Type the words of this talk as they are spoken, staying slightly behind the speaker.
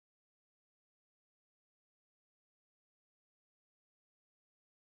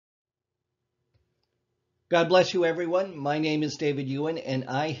God bless you, everyone. My name is David Ewen, and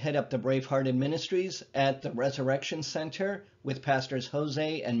I head up the Bravehearted Ministries at the Resurrection Center with Pastors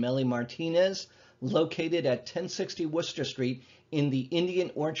Jose and Melly Martinez, located at 1060 Worcester Street in the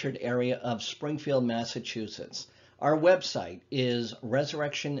Indian Orchard area of Springfield, Massachusetts. Our website is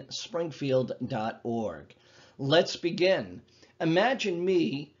resurrectionspringfield.org. Let's begin. Imagine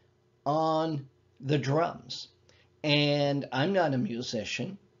me on the drums, and I'm not a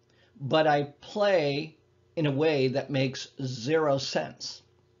musician, but I play in a way that makes zero sense.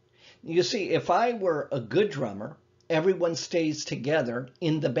 You see, if I were a good drummer, everyone stays together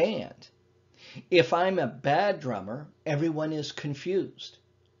in the band. If I'm a bad drummer, everyone is confused.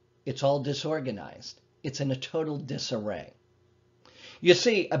 It's all disorganized. It's in a total disarray. You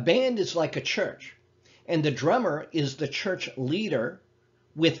see, a band is like a church, and the drummer is the church leader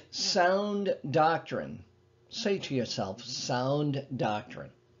with sound doctrine. Say to yourself, sound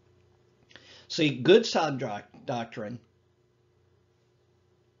doctrine. See, good sound doctrine,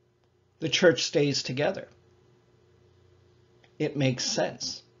 the church stays together. It makes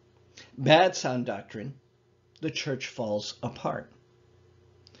sense. Bad sound doctrine, the church falls apart.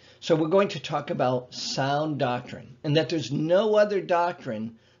 So we're going to talk about sound doctrine, and that there's no other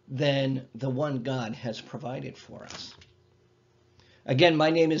doctrine than the one God has provided for us. Again, my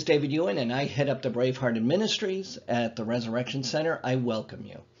name is David Ewen, and I head up the Bravehearted Ministries at the Resurrection Center. I welcome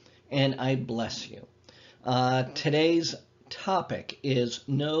you, and I bless you. Today's topic is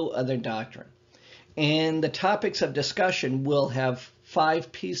no other doctrine. And the topics of discussion will have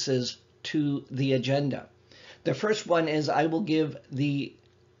 5 pieces to the agenda. The first one is I will give the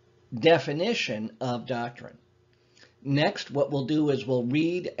definition of doctrine. Next, what we'll do is we'll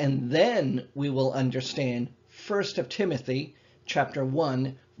read, and then we will understand 1 Timothy chapter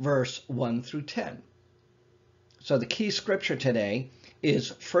 1, verse 1 through 10. So the key scripture today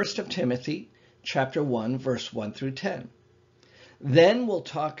is 1 Timothy chapter 1, verse 1 through 10. Then we'll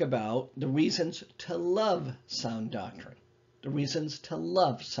talk about the reasons to love sound doctrine. The reasons to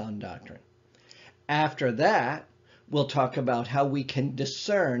love sound doctrine. After that, we'll talk about how we can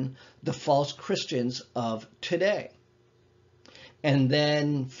discern the false Christians of today. And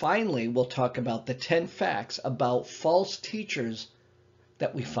then finally, we'll talk about the 10 facts about false teachers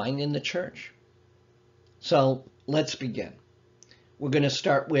that we find in the church. So let's begin. We're going to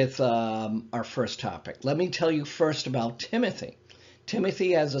start with our first topic. Let me tell you first about Timothy.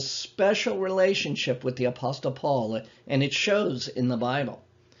 Timothy has a special relationship with the Apostle Paul, and it shows in the Bible.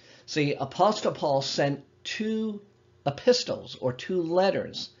 See, Apostle Paul sent 2 epistles or 2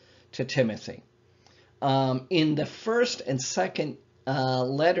 letters to Timothy. In the first and second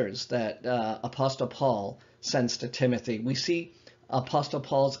letters that Apostle Paul sends to Timothy, we see Apostle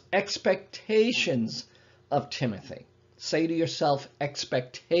Paul's expectations of Timothy. Say to yourself,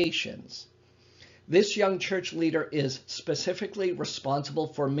 expectations. This young church leader is specifically responsible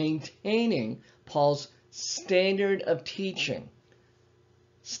for maintaining Paul's standard of teaching.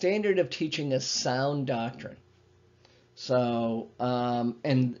 Standard of teaching is sound doctrine. So,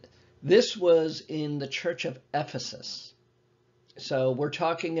 and this was in the church of Ephesus. So we're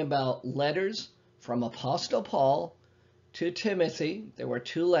talking about letters from Apostle Paul to Timothy. There were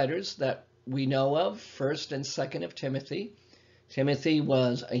 2 letters that we know of, 1st and 2nd of Timothy. Timothy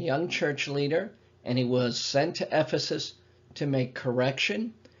was a young church leader, and he was sent to Ephesus to make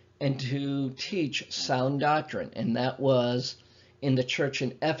correction and to teach sound doctrine. And that was in the church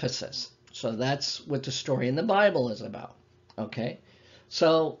in Ephesus. So that's what the story in the Bible is about. Okay?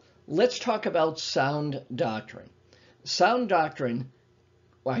 So let's talk about sound doctrine. Sound doctrine,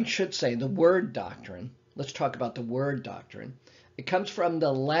 well, I should say the word doctrine. Let's talk about the word doctrine. It comes from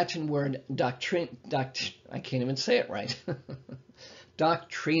the Latin word doctrine. I can't even say it right.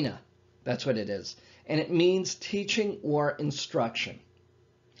 Doctrina. That's what it is. And it means teaching or instruction.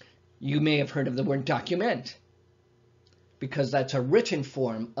 You may have heard of the word document, because that's a written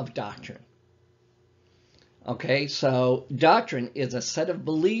form of doctrine. Okay, so doctrine is a set of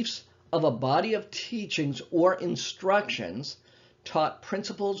beliefs of a body of teachings or instructions, taught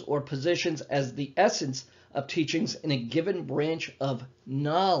principles or positions as the essence of teachings in a given branch of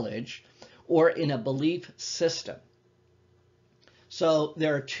knowledge or in a belief system. So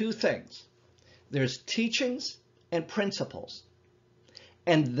there are 2 things. There's teachings and principles.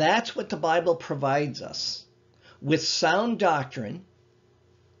 And that's what the Bible provides us. With sound doctrine,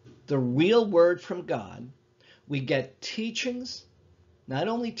 the real word from God, we get teachings, not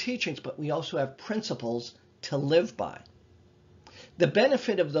only teachings, but we also have principles to live by. The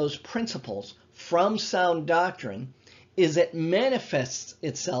benefit of those principles from sound doctrine is it manifests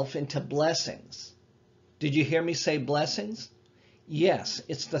itself into blessings. Did you hear me say blessings? Yes,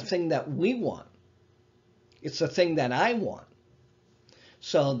 it's the thing that we want. It's the thing that I want.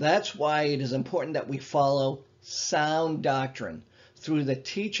 So that's why it is important that we follow sound doctrine through the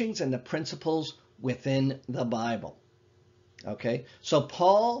teachings and the principles within the Bible. Okay, so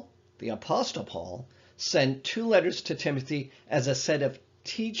Paul, the Apostle Paul, sent 2 letters to Timothy as a set of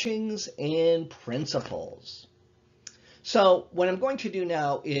teachings and principles. So what I'm going to do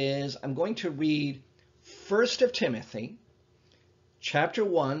now is I'm going to read 1 Timothy chapter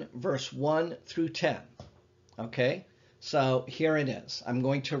 1, verse 1 through 10. Okay, so here it is. I'm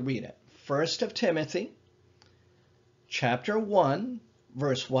going to read it. 1 Timothy chapter 1,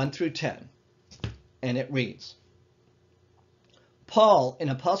 verse 1 through 10. And it reads, Paul, an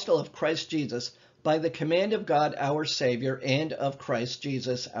apostle of Christ Jesus, by the command of God our Savior and of Christ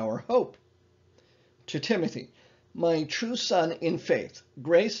Jesus our hope. To Timothy, my true son in faith,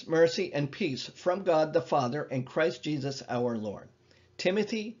 grace, mercy, and peace from God the Father and Christ Jesus our Lord.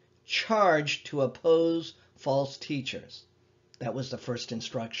 Timothy, charged to oppose false teachers. That was the first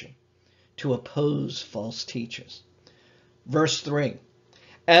instruction, to oppose false teachers. Verse 3.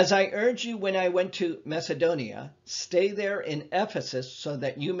 As I urged you when I went to Macedonia, stay there in Ephesus so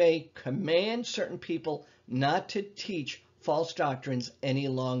that you may command certain people not to teach false doctrines any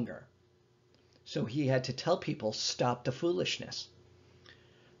longer. So he had to tell people, stop the foolishness.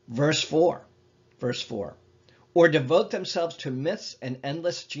 Verse 4. Or devote themselves to myths and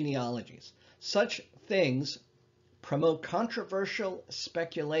endless genealogies. Such things promote controversial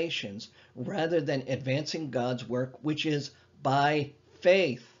speculations rather than advancing God's work, which is by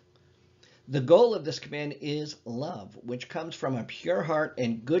faith. The goal of this command is love, which comes from a pure heart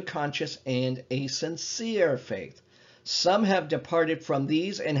and good conscience and a sincere faith. Some have departed from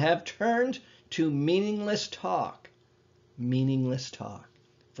these and have turned to meaningless talk. Meaningless talk.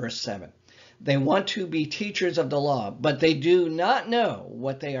 Verse 7. They want to be teachers of the law, but they do not know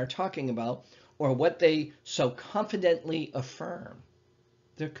what they are talking about or what they so confidently affirm.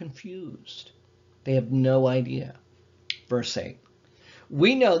 They're confused. They have no idea. Verse 8.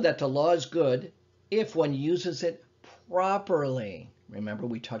 We know that the law is good if one uses it properly. Remember,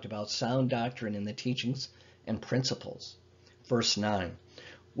 we talked about sound doctrine in the teachings and principles. Verse 9.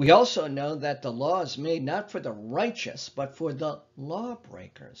 We also know that the law is made not for the righteous, but for the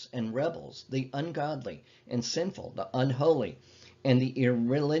lawbreakers and rebels, the ungodly and sinful, the unholy and the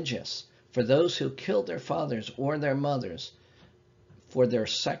irreligious, for those who kill their fathers or their mothers, for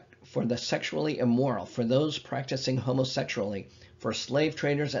the sexually immoral, for those practicing homosexuality, for slave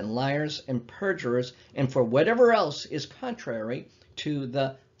traders and liars and perjurers, and for whatever else is contrary to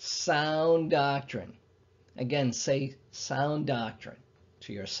the sound doctrine. Again, say sound doctrine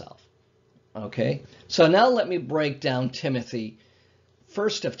to yourself. Okay? So now let me break down Timothy, 1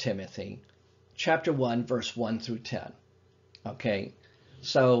 Timothy, chapter 1, verse 1 through 10. Okay?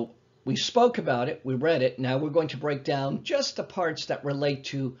 So we spoke about it, we read it, now we're going to break down just the parts that relate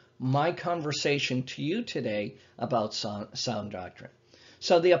to my conversation to you today about sound doctrine.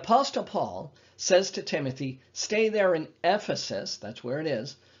 So the Apostle Paul says to Timothy, stay there in Ephesus, that's where it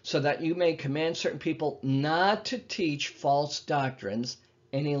is, so that you may command certain people not to teach false doctrines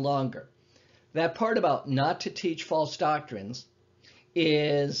any longer. That part about not to teach false doctrines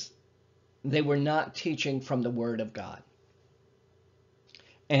is they were not teaching from the Word of God.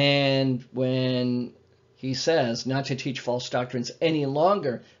 And when he says not to teach false doctrines any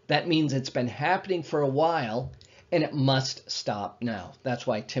longer, that means it's been happening for a while and it must stop now. That's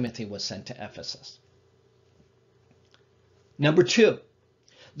why Timothy was sent to Ephesus. Number 2,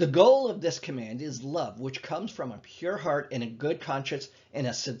 the goal of this command is love, which comes from a pure heart and a good conscience and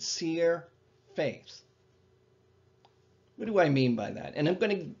a sincere faith. What do I mean by that? And I'm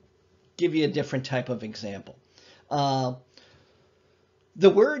going to give you a different type of example. The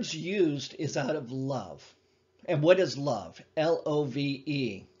words used is out of love. And what is love?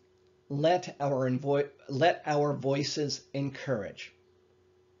 L-O-V-E. Let our voices encourage.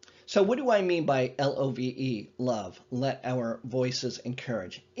 So what do I mean by L-O-V-E, love? Let our voices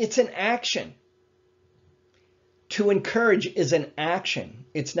encourage. It's an action. To encourage is an action.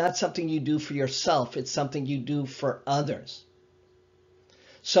 It's not something you do for yourself. It's something you do for others.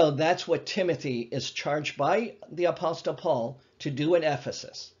 So that's what Timothy is charged by the Apostle Paul to do in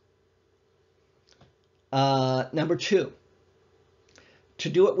Ephesus. Number 2, to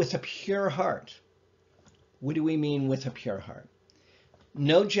do it with a pure heart. What do we mean with a pure heart?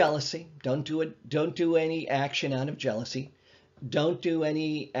 No jealousy. Don't do any action out of jealousy. Don't do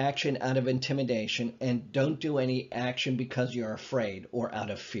any action out of intimidation. And don't do any action because you're afraid or out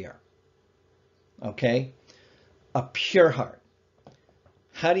of fear. Okay? A pure heart.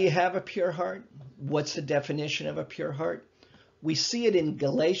 How do you have a pure heart? What's the definition of a pure heart? We see it in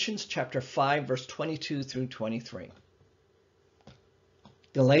Galatians chapter 5, verse 22 through 23.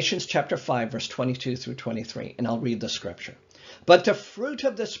 Galatians chapter 5, verse 22 through 23, and I'll read the scripture. But the fruit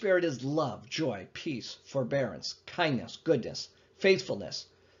of the Spirit is love, joy, peace, forbearance, kindness, goodness, faithfulness,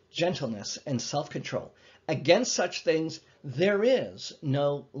 gentleness, and self-control. Against such things there is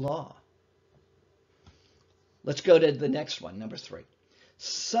no law. Let's go to the next one, number 3.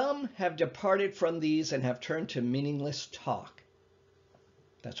 Some have departed from these and have turned to meaningless talk.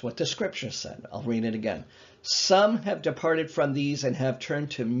 That's what the scripture said. I'll read it again. Some have departed from these and have turned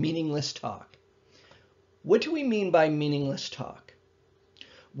to meaningless talk. What do we mean by meaningless talk?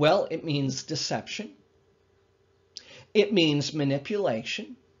 Well, it means deception. It means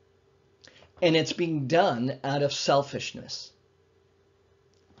manipulation. And it's being done out of selfishness.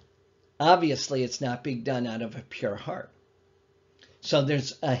 Obviously, it's not being done out of a pure heart. So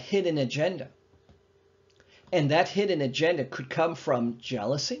there's a hidden agenda. And that hidden agenda could come from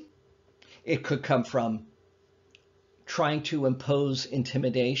jealousy. It could come from trying to impose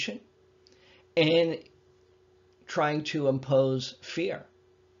intimidation and trying to impose fear.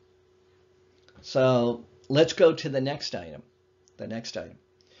 So let's go to the next item.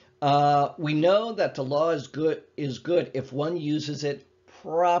 We know that the law is good if one uses it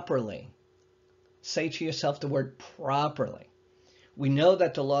properly. Say to yourself the word properly. We know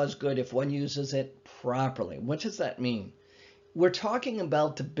that the law is good if one uses it properly. What does that mean? We're talking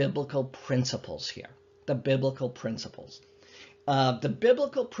about the biblical principles here. The biblical principles. The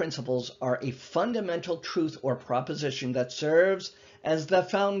biblical principles are a fundamental truth or proposition that serves as the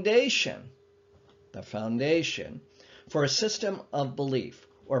foundation for a system of belief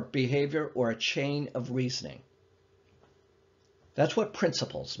or behavior or a chain of reasoning. That's what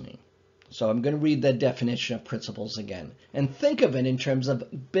principles mean. So I'm going to read the definition of principles again and think of it in terms of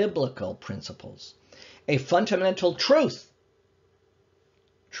biblical principles. A fundamental truth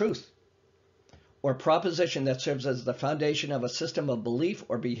or proposition that serves as the foundation of a system of belief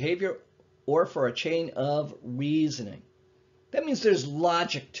or behavior or for a chain of reasoning. That means there's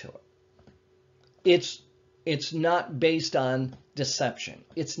logic to it. It's not based on deception.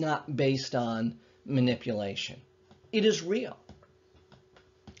 It's not based on manipulation. It is real.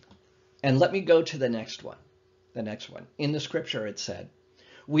 And let me go to the next one. In the scripture it said,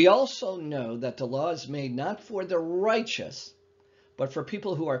 we also know that the law is made not for the righteous, but for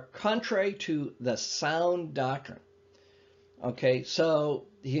people who are contrary to the sound doctrine. Okay, so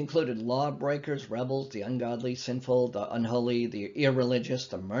he included lawbreakers, rebels, the ungodly, sinful, the unholy, the irreligious,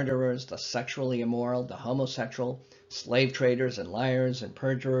 the murderers, the sexually immoral, the homosexual, slave traders and liars and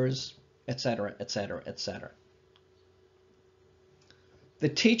perjurers, etc., etc., etc. The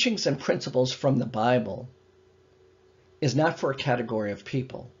teachings and principles from the Bible is not for a category of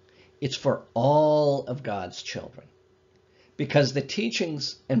people. It's for all of God's children. Because the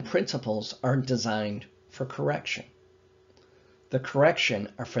teachings and principles are designed for correction. The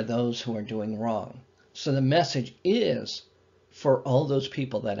correction are for those who are doing wrong. So the message is for all those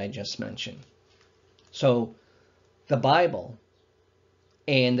people that I just mentioned. So the Bible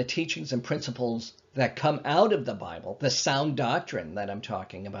and the teachings and principles that come out of the Bible, the sound doctrine that I'm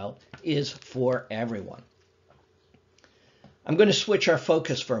talking about, is for everyone. I'm going to switch our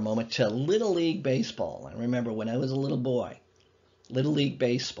focus for a moment to Little League Baseball. I remember when I was a little boy, Little League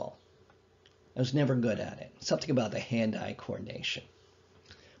Baseball. I was never good at it. Something about the hand-eye coordination.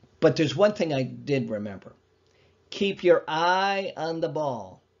 But there's one thing I did remember. Keep your eye on the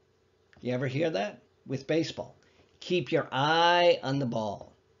ball. You ever hear that with baseball? Keep your eye on the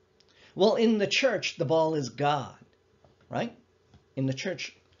ball. Well, in the church, the ball is God, right? In the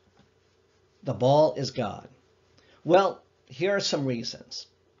church, the ball is God. Well, here are some reasons,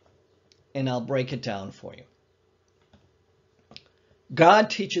 and I'll break it down for you. God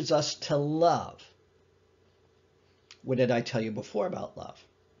teaches us to love. What did I tell you before about love?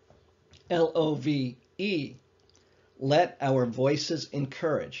 L-O-V-E. Let our voices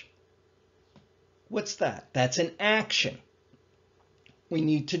encourage. What's that? That's an action. We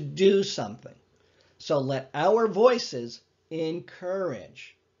need to do something. So let our voices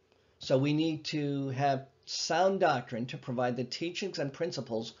encourage. So we need to have sound doctrine to provide the teachings and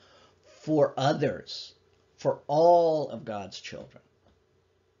principles for others, for all of God's children.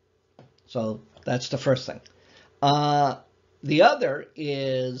 So that's the first thing. The other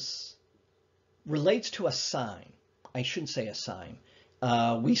relates to a sign. I shouldn't say a sign.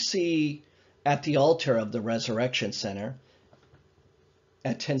 We see at the altar of the Resurrection Center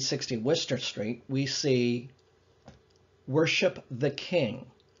at 1060 Worcester Street, we see worship the King.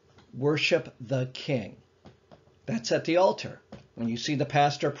 Worship the King. That's at the altar. When you see the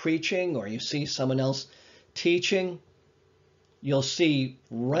pastor preaching or you see someone else teaching, you'll see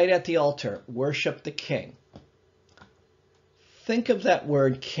right at the altar, worship the king. Think of that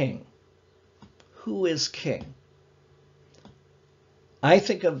word king. Who is king? I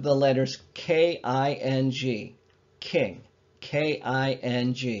think of the letters K-I-N-G, king,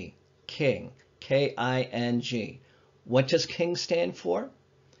 K-I-N-G, king, K-I-N-G. What does king stand for?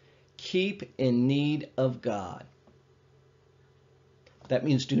 Keep in need of God. That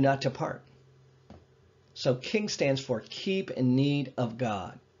means do not depart. So king stands for keep in need of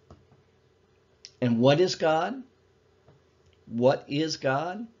God. And what is God? What is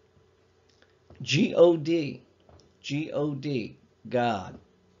God? G-O-D, G-O-D, God.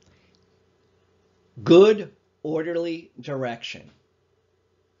 Good, orderly direction.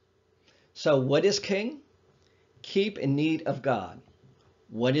 So what is king? Keep in need of God.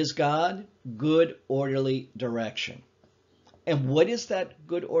 What is God? Good, orderly direction. And what is that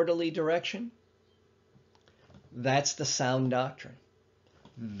good, orderly direction? That's the sound doctrine.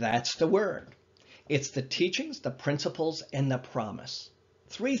 That's the word. It's the teachings, the principles, and the promise.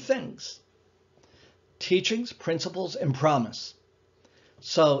 Three things. Teachings, principles, and promise.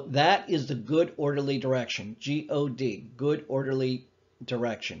 So that is the good, orderly direction. G-O-D, good, orderly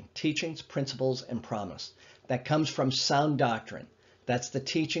direction. Teachings, principles, and promise. That comes from sound doctrine. That's the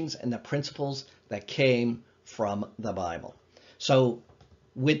teachings and the principles that came from the Bible. So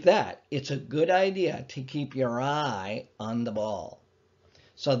with that, it's a good idea to keep your eye on the ball.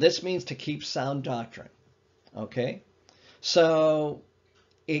 So this means to keep sound doctrine. Okay? So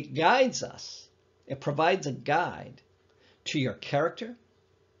it guides us. It provides a guide to your character,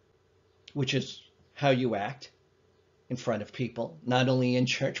 which is how you act in front of people, not only in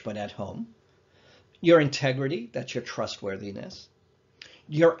church, but at home. Your integrity, that's your trustworthiness.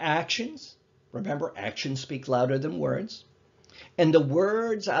 Your actions, remember, actions speak louder than words. And the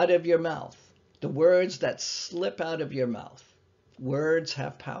words out of your mouth, the words that slip out of your mouth, words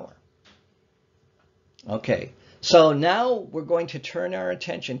have power. Okay, so now we're going to turn our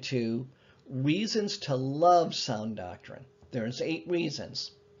attention to reasons to love sound doctrine. There's 8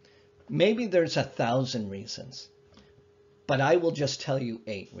 reasons. Maybe there's 1,000 reasons, but I will just tell you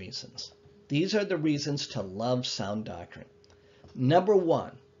 8 reasons. These are the reasons to love sound doctrine. Number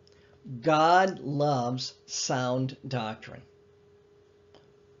 1, God loves sound doctrine.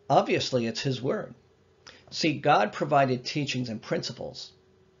 Obviously, it's His word. See, God provided teachings and principles.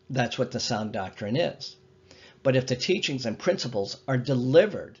 That's what the sound doctrine is. But if the teachings and principles are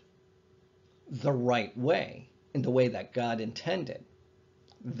delivered the right way, in the way that God intended,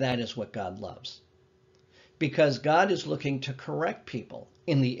 that is what God loves. Because God is looking to correct people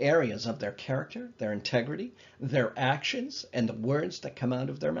in the areas of their character, their integrity, their actions, and the words that come out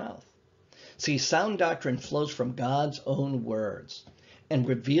of their mouth. See, sound doctrine flows from God's own words and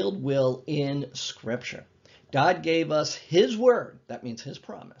revealed will in Scripture. God gave us His word, that means His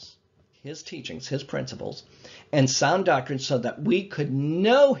promise, His teachings, His principles, and sound doctrine so that we could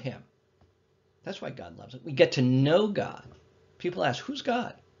know Him. That's why God loves it. We get to know God. People ask, who's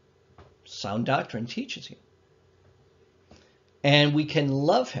God? Sound doctrine teaches you. And we can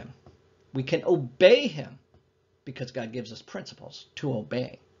love Him. We can obey Him because God gives us principles to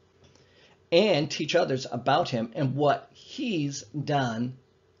obey. And teach others about Him and what He's done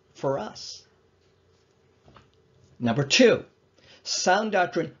for us. Number 2, sound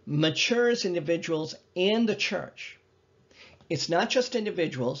doctrine matures individuals and the church. It's not just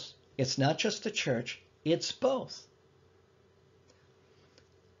individuals. It's not just the church. It's both.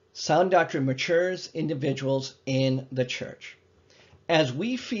 Sound doctrine matures individuals in the church. As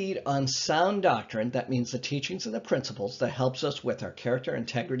we feed on sound doctrine, that means the teachings and the principles that helps us with our character,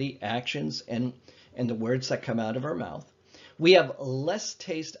 integrity, actions, and the words that come out of our mouth, we have less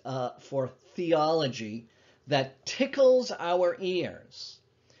taste for theology that tickles our ears,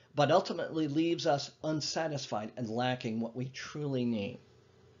 but ultimately leaves us unsatisfied and lacking what we truly need.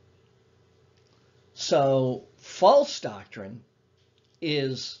 So false doctrine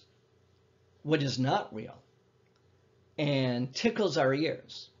is what is not real and tickles our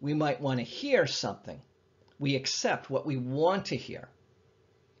ears. We might want to hear something. We accept what we want to hear,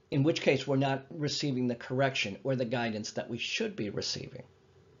 in which case we're not receiving the correction or the guidance that we should be receiving.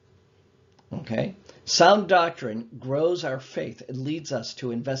 Okay? Sound doctrine grows our faith. It leads us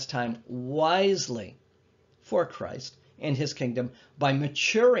to invest time wisely for Christ and His kingdom by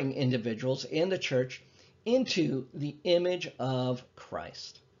maturing individuals in the church into the image of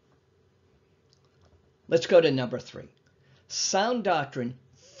Christ. Let's go to number 3. Sound doctrine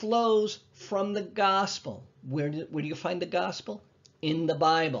flows from the gospel. Where do you find the gospel? In the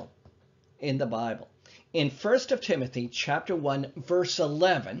Bible. In the Bible. In 1 Timothy chapter 1, verse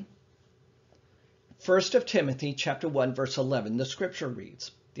 11, 1 Timothy chapter 1, verse 11, the scripture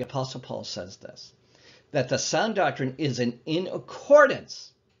reads, the Apostle Paul says this, that the sound doctrine is in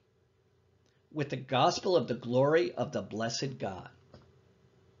accordance with the gospel of the glory of the blessed God.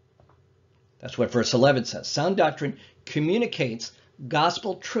 That's what verse 11 says. Sound doctrine communicates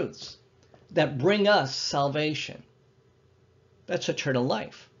gospel truths that bring us salvation. That's eternal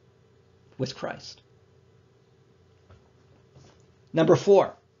life with Christ. Number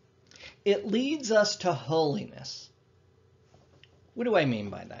 4, it leads us to holiness. What do I mean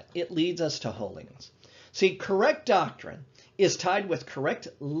by that? It leads us to holiness. See, correct doctrine is tied with correct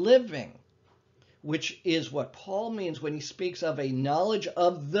living, which is what Paul means when he speaks of a knowledge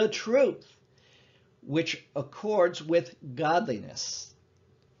of the truth, which accords with godliness.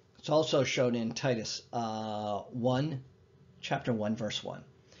 It's also shown in Titus chapter 1, verse 1.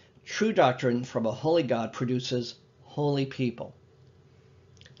 True doctrine from a holy God produces holy people.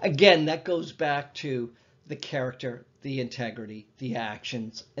 Again, that goes back to the character, the integrity, the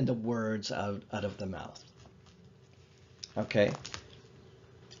actions, and the words out of the mouth. Okay.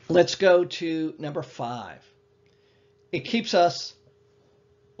 Let's go to number 5. It keeps us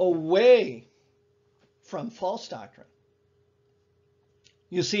away from false doctrine.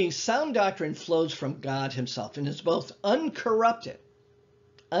 You see, sound doctrine flows from God himself and is both uncorrupted,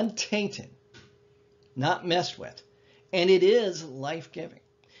 untainted, not messed with, and it is life-giving.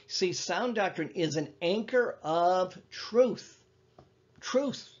 See, sound doctrine is an anchor of truth,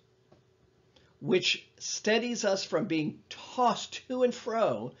 which steadies us from being tossed to and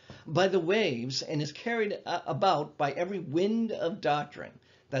fro by the waves and is carried about by every wind of doctrine.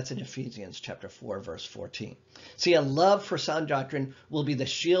 That's in Ephesians chapter 4, verse 14. See, a love for sound doctrine will be the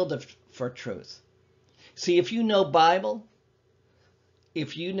shield for truth. See, if you know Bible,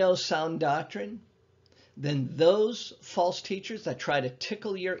 if you know sound doctrine, then those false teachers that try to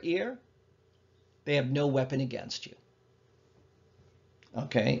tickle your ear, they have no weapon against you.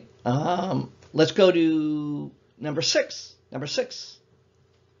 Okay, let's go to number 6. Number 6,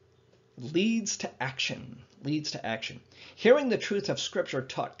 leads to action. Leads to action. Hearing the truth of Scripture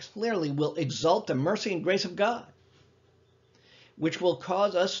taught clearly will exalt the mercy and grace of God, which will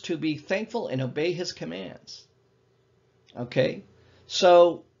cause us to be thankful and obey his commands. Okay,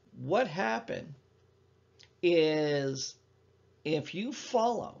 so what happened is if you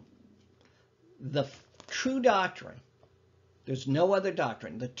follow the true doctrine, there's no other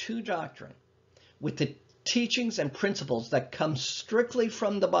doctrine, the true doctrine, with the teachings and principles that come strictly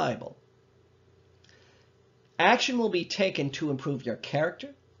from the Bible, action will be taken to improve your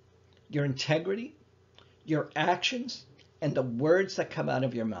character, your integrity, your actions, and the words that come out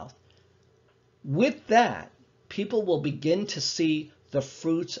of your mouth. With that, people will begin to see the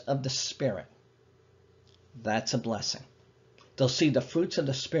fruits of the Spirit. That's a blessing. They'll see the fruits of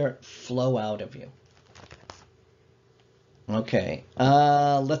the Spirit flow out of you. Okay,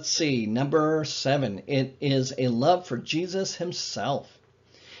 let's see. Number 7, it is a love for Jesus himself.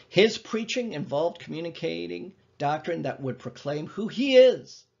 His preaching involved communicating doctrine that would proclaim who he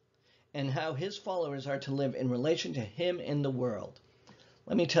is and how his followers are to live in relation to him in the world.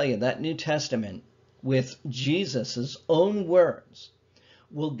 Let me tell you, that New Testament, with Jesus' own words,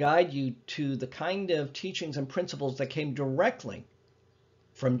 will guide you to the kind of teachings and principles that came directly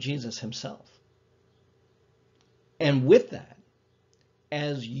from Jesus himself. And with that,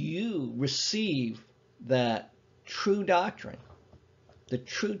 as you receive that true doctrine, the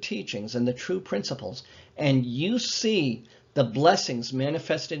true teachings and the true principles, and you see the blessings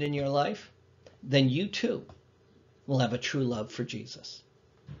manifested in your life, then you too will have a true love for Jesus.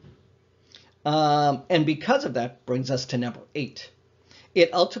 And because of that, brings us to number 8.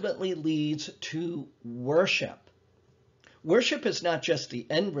 It ultimately leads to worship. Worship is not just the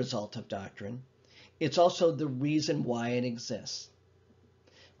end result of doctrine, it's also the reason why it exists.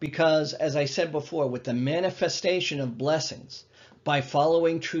 Because, as I said before, with the manifestation of blessings, by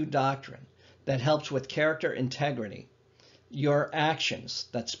following true doctrine that helps with character integrity, your actions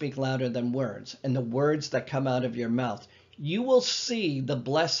that speak louder than words, and the words that come out of your mouth, you will see the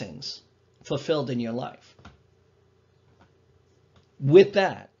blessings fulfilled in your life. With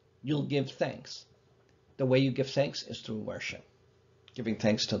that, you'll give thanks. The way you give thanks is through worship, giving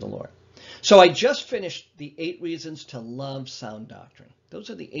thanks to the Lord. So I just finished the 8 reasons to love sound doctrine. Those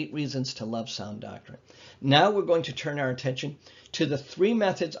are the 8 reasons to love sound doctrine. Now we're going to turn our attention to the 3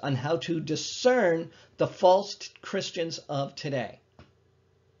 methods on how to discern the false Christians of today.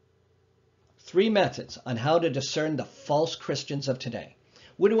 3 methods on how to discern the false Christians of today.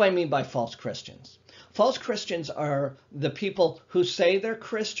 What do I mean by false Christians? False Christians are the people who say they're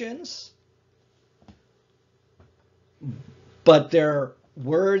Christians, but their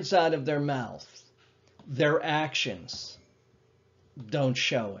words out of their mouth Their actions don't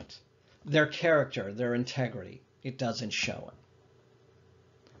show it. Their character, their integrity, it doesn't show it.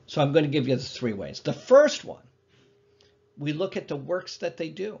 So I'm going to give you the three ways. The first one, we look at the works that they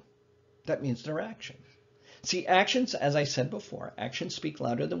do. That means their actions. See, actions, as I said before, actions speak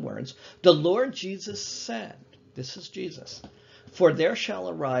louder than words. The Lord Jesus said, this is Jesus, for there shall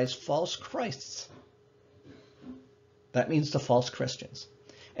arise false Christs. That means the false Christians.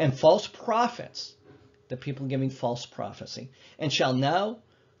 And false prophets, the people giving false prophecy, and shall now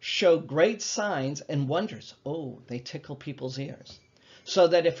show great signs and wonders. Oh, they tickle people's ears. So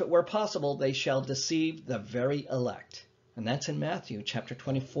that if it were possible, they shall deceive the very elect. And that's in Matthew chapter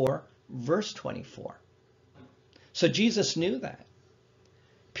 24, verse 24. So Jesus knew that.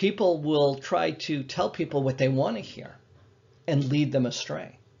 People will try to tell people what they want to hear and lead them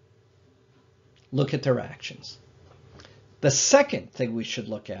astray. Look at their actions. The second thing we should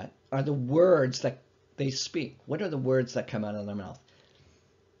look at are the words that they speak. What are the words that come out of their mouth?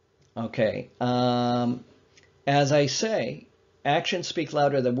 Okay. As I say, actions speak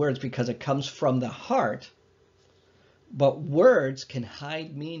louder than words because it comes from the heart, but words can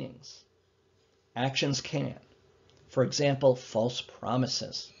hide meanings. Actions can't. For example, false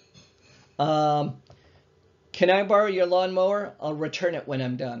promises. Can I borrow your lawnmower? I'll return it when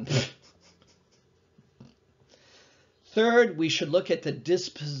I'm done. Third, we should look at the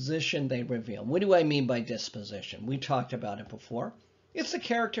disposition they reveal. What do I mean by disposition? We talked about it before. It's the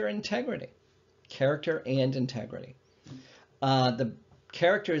character and integrity. Character and integrity. The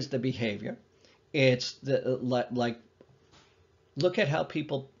character is the behavior. It's the like. Look at how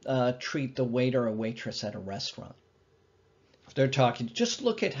people treat the waiter or waitress at a restaurant. If they're talking, just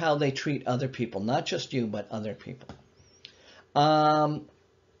look at how they treat other people, not just you, but other people.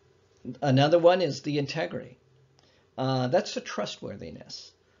 Another one is the integrity. That's the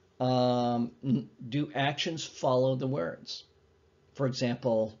trustworthiness. Do actions follow the words? For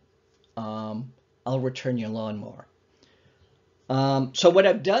example, I'll return your lawnmower. So what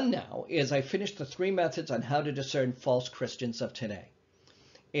I've done now is I finished the three methods on how to discern false Christians of today.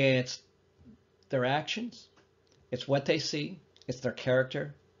 It's their actions, it's what they see, it's their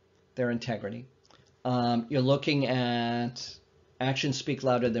character, their integrity. You're looking at actions speak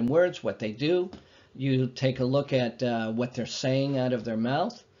louder than words, what they do. You take a look at what they're saying out of their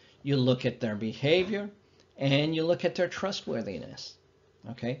mouth. You look at their behavior, and you look at their trustworthiness.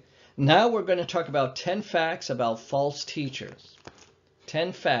 Okay. Now we're going to talk about 10 facts about false teachers.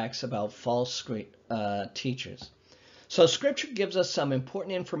 10 facts about false teachers. So Scripture gives us some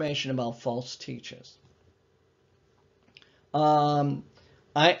important information about false teachers. I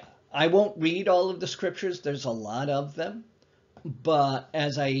won't read all of the Scriptures. There's a lot of them. But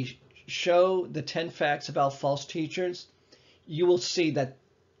as I show the 10 facts about false teachers, you will see that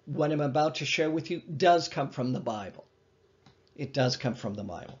what I'm about to share with you does come from the Bible. It does come from the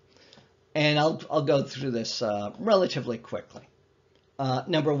Bible. And I'll go through this relatively quickly.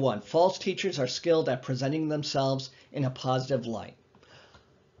 Number one, false teachers are skilled at presenting themselves in a positive light.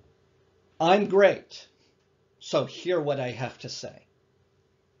 I'm great, so hear what I have to say.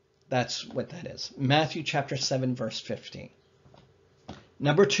 That's what that is. Matthew chapter 7, verse 15.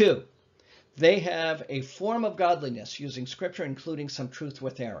 Number two, they have a form of godliness using Scripture, including some truth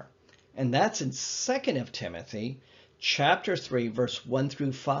with error. And that's in 2 Timothy chapter 3, verse 1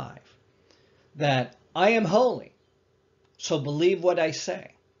 through 5. That I am holy, so believe what I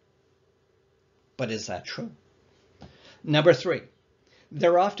say. But is that true? Number three,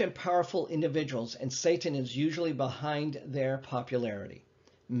 they're often powerful individuals, and Satan is usually behind their popularity.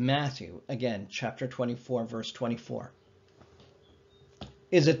 Matthew, again, chapter 24, verse 24.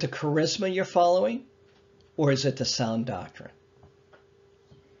 Is it the charisma you're following, or is it the sound doctrine?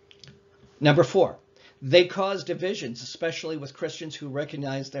 Number four, they cause divisions, especially with Christians who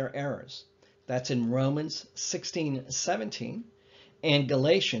recognize their errors. That's in Romans 16:17 and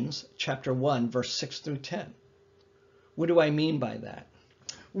Galatians chapter 1, verse 6 through 10. What do I mean by that?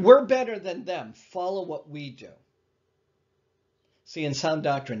 We're better than them. Follow what we do. See, in sound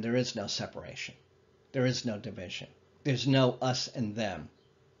doctrine, there is no separation. There is no division. There's no us and them.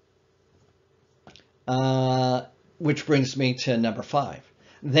 Which brings me to number five.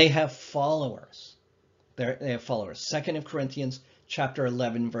 They have followers. They have followers. 2 Corinthians chapter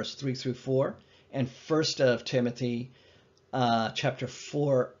 11, verse 3 through 4, and 1 Timothy chapter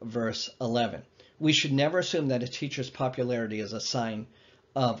 4, verse 11. We should never assume that a teacher's popularity is a sign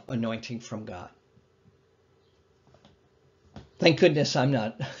of anointing from God. Thank goodness I'm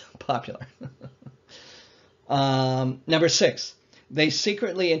not popular. Number six, they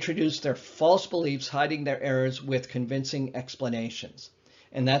secretly introduce their false beliefs, hiding their errors with convincing explanations.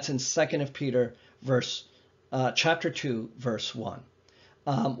 And that's in 2 Peter chapter 2, verse 1.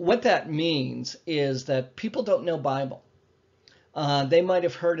 What that means is that people don't know Bible. They might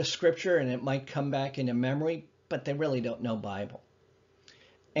have heard a scripture and it might come back into memory, but they really don't know Bible.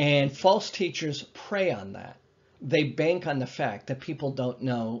 And false teachers prey on that. They bank on the fact that people don't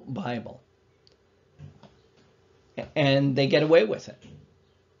know Bible. And they get away with it.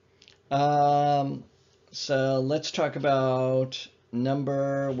 So let's talk about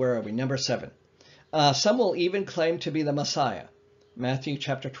number 7. Some will even claim to be the Messiah. Matthew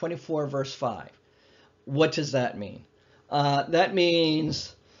chapter 24, verse 5. What does that mean? That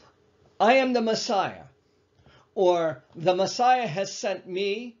means, I am the Messiah, or the Messiah has sent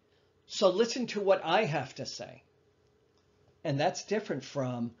me, so listen to what I have to say. And that's different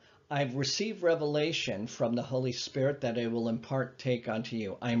from, I've received revelation from the Holy Spirit that I will take unto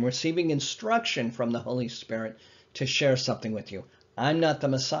you. I'm receiving instruction from the Holy Spirit to share something with you. I'm not the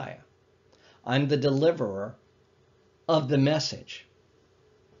Messiah. I'm the deliverer of the message.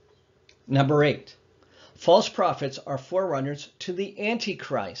 Number 8, false prophets are forerunners to the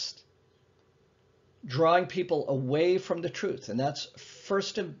Antichrist, drawing people away from the truth. And that's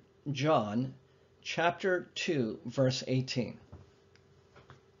 1 John chapter 2, verse 18.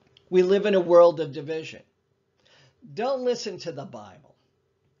 We live in a world of division. Don't listen to the Bible.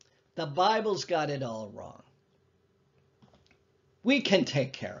 The Bible's got it all wrong. We can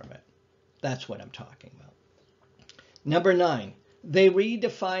take care of it. That's what I'm talking about. Number 9, they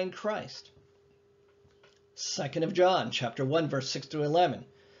redefine Christ. 2 John chapter 1, verse 6 through 11.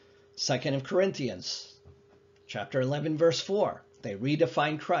 2 Corinthians chapter 11, verse 4. They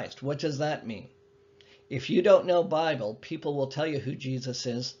redefine Christ. What does that mean? If you don't know Bible, people will tell you who Jesus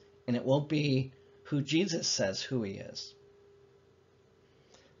is, and it won't be who Jesus says who he is.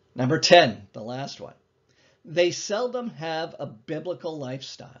 Number 10, the last one. They seldom have a biblical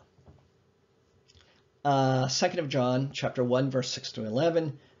lifestyle. 2 John chapter 1, verse 6 through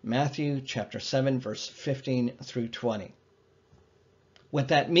 11. Matthew chapter 7, verse 15 through 20. What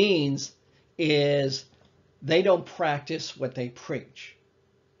that means is they don't practice what they preach.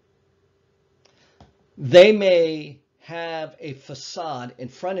 They may have a facade in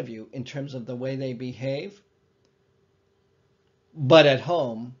front of you in terms of the way they behave, but at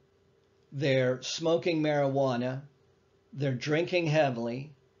home, they're smoking marijuana, they're drinking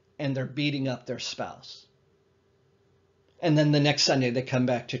heavily, and they're beating up their spouse. And then the next Sunday they come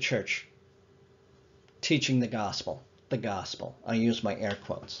back to church teaching the gospel. The gospel. I use my air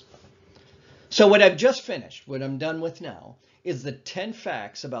quotes. So what I've just finished, what I'm done with now, is the 10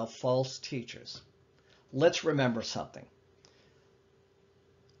 facts about false teachers. Let's remember something.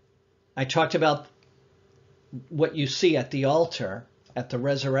 I talked about what you see at the altar at the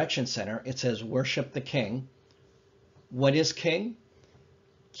Resurrection Center. It says, worship the King. What is King?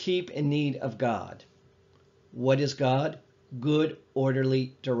 Keep in need of God. What is God? Good,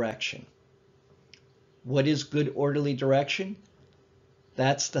 orderly direction. What is good, orderly direction?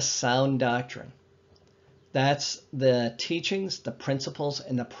 That's the sound doctrine. That's the teachings, the principles,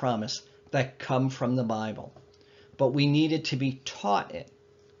 and the promise that come from the Bible. But we needed to be taught it.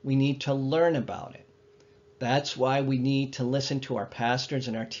 We need to learn about it. That's why we need to listen to our pastors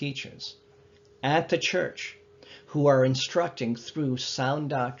and our teachers at the church who are instructing through sound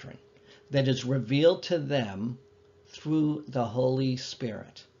doctrine that is revealed to them through the Holy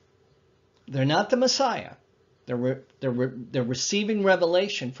Spirit. They're not the Messiah. They're receiving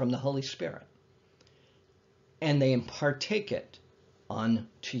revelation from the Holy Spirit, and they partake it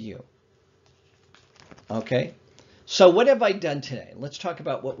unto you. Okay? So what have I done today? Let's talk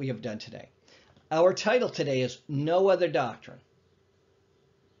about what we have done today. Our title today is No Other Doctrine.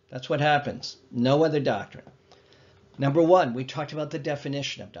 That's what happens. No other doctrine. Number 1, we talked about the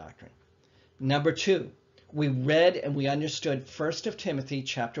definition of doctrine. Number 2, we read and we understood 1 Timothy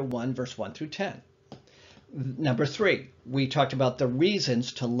chapter 1, verse 1 through 10. Number 3, we talked about the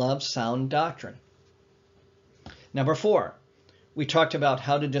reasons to love sound doctrine. Number 4, we talked about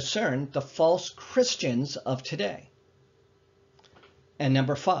how to discern the false Christians of today. And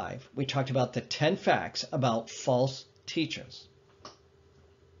number 5, we talked about the 10 facts about false teachers.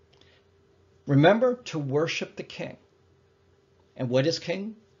 Remember to worship the King. And what is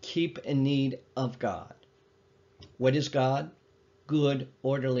King? Keep in need of God. What is God? Good,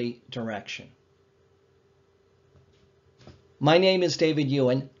 orderly direction. My name is David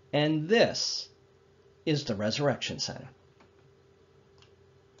Ewen, and this is the Resurrection Center.